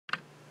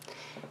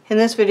In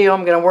this video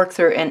I'm going to work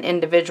through an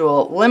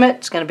individual limit.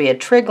 It's going to be a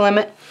trig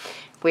limit.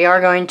 We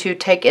are going to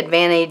take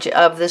advantage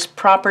of this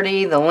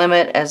property, the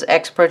limit as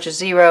x approaches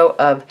 0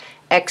 of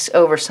x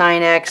over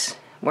sine x.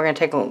 We're going to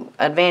take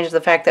advantage of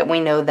the fact that we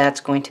know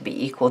that's going to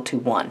be equal to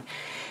 1.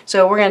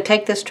 So we're going to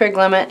take this trig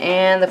limit,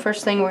 and the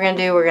first thing we're going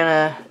to do, we're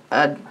going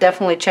to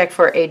definitely check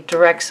for a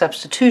direct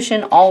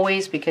substitution,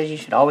 always, because you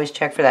should always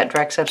check for that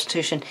direct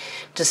substitution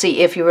to see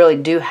if you really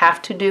do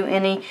have to do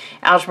any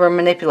algebra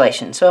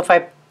manipulation. So if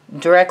I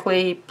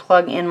directly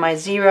plug in my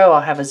 0,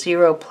 I'll have a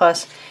 0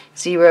 plus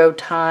 0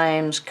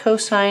 times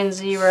cosine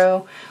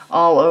 0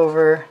 all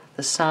over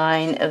the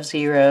sine of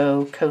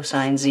 0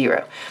 cosine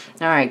 0.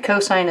 Alright,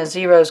 cosine of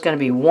 0 is going to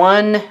be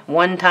 1.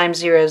 1 times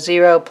 0 is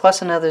 0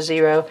 plus another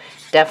 0.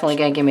 Definitely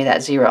going to give me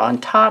that 0 on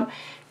top.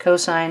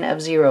 Cosine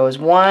of 0 is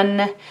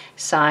 1.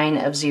 Sine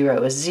of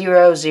 0 is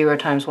 0. 0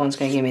 times 1 is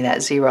going to give me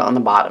that 0 on the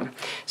bottom.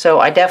 So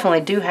I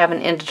definitely do have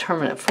an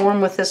indeterminate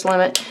form with this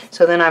limit.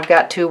 So then I've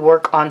got to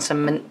work on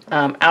some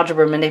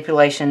algebra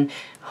manipulation,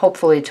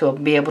 hopefully to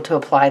be able to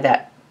apply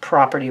that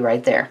property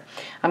right there.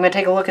 I'm going to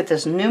take a look at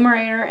this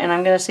numerator, and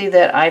I'm going to see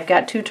that I've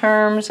got two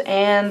terms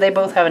and they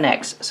both have an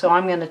x. So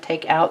I'm going to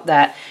take out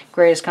that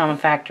greatest common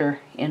factor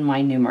in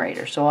my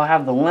numerator. So I'll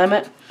have the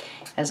limit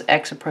as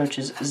x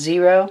approaches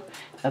 0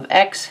 of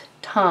x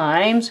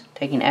times,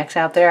 taking x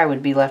out there, I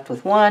would be left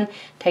with 1.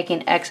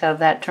 Taking x out of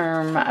that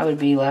term, I would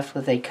be left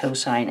with a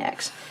cosine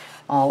x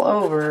all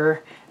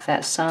over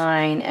that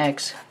sine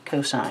x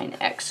cosine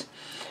x.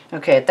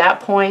 Okay, at that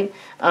point,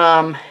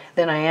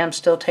 then I am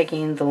still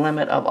taking the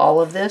limit of all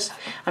of this.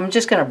 I'm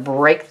just going to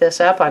break this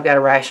up. I've got a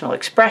rational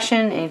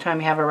expression. Anytime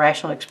you have a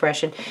rational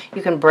expression,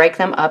 you can break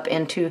them up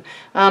into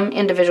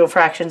individual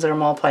fractions that are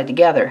multiplied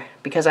together.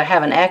 Because I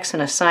have an x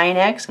and a sine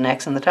x, an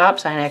x in the top,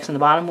 sine x in the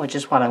bottom, which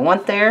is what I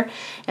want there,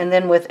 and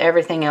then with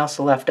everything else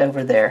left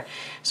over there.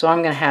 So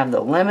I'm going to have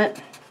the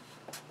limit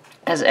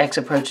as x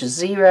approaches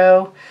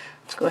 0.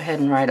 Let's go ahead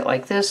and write it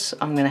like this.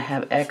 I'm going to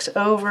have x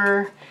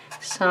over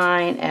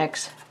sine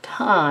x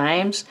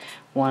times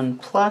 1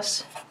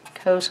 plus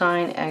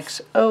cosine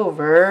x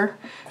over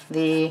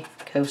the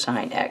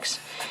cosine x.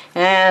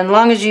 And as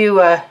long as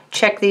you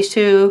check these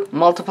two,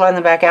 multiply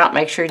them back out,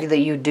 make sure that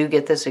you do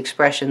get this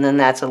expression, then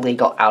that's a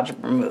legal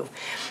algebra move.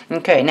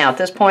 Okay, now at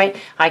this point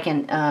I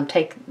can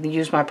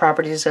use my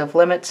properties of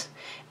limits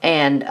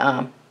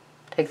and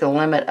take the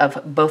limit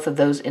of both of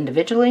those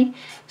individually.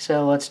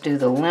 So let's do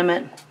the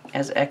limit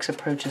as x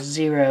approaches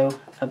 0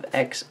 of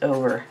x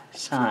over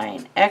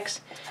sine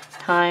x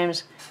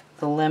times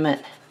the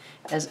limit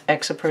as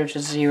x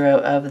approaches 0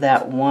 of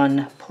that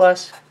 1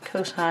 plus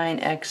cosine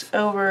x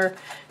over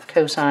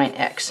cosine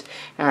x.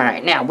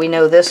 Alright, now we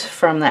know this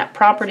from that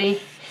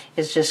property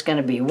is just going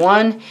to be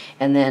 1,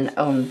 and then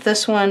on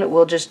this one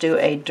we'll just do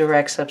a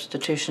direct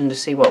substitution to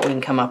see what we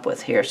can come up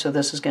with here. So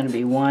this is going to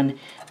be 1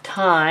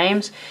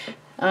 times,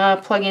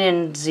 plugging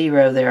in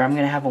 0 there, I'm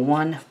going to have a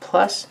 1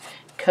 plus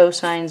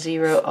cosine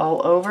 0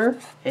 all over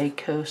a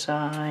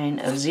cosine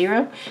of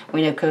 0.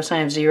 We know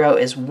cosine of 0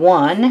 is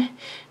 1,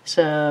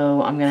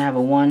 so I'm going to have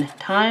a 1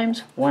 times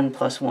 1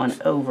 plus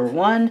 1 over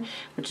 1,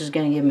 which is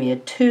going to give me a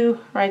 2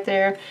 right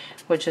there,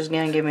 which is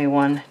going to give me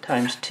 1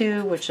 times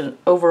 2, which is an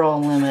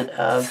overall limit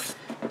of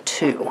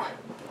 2.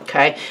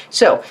 Okay,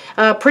 so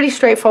pretty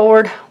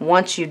straightforward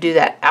once you do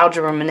that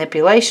algebra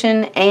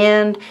manipulation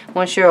and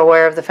once you're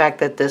aware of the fact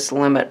that this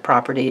limit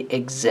property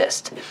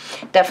exists.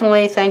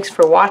 Definitely thanks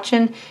for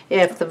watching.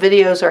 If the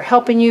videos are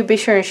helping you, be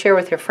sure and share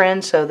with your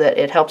friends so that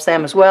it helps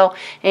them as well.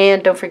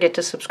 And don't forget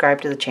to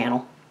subscribe to the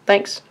channel.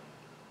 Thanks.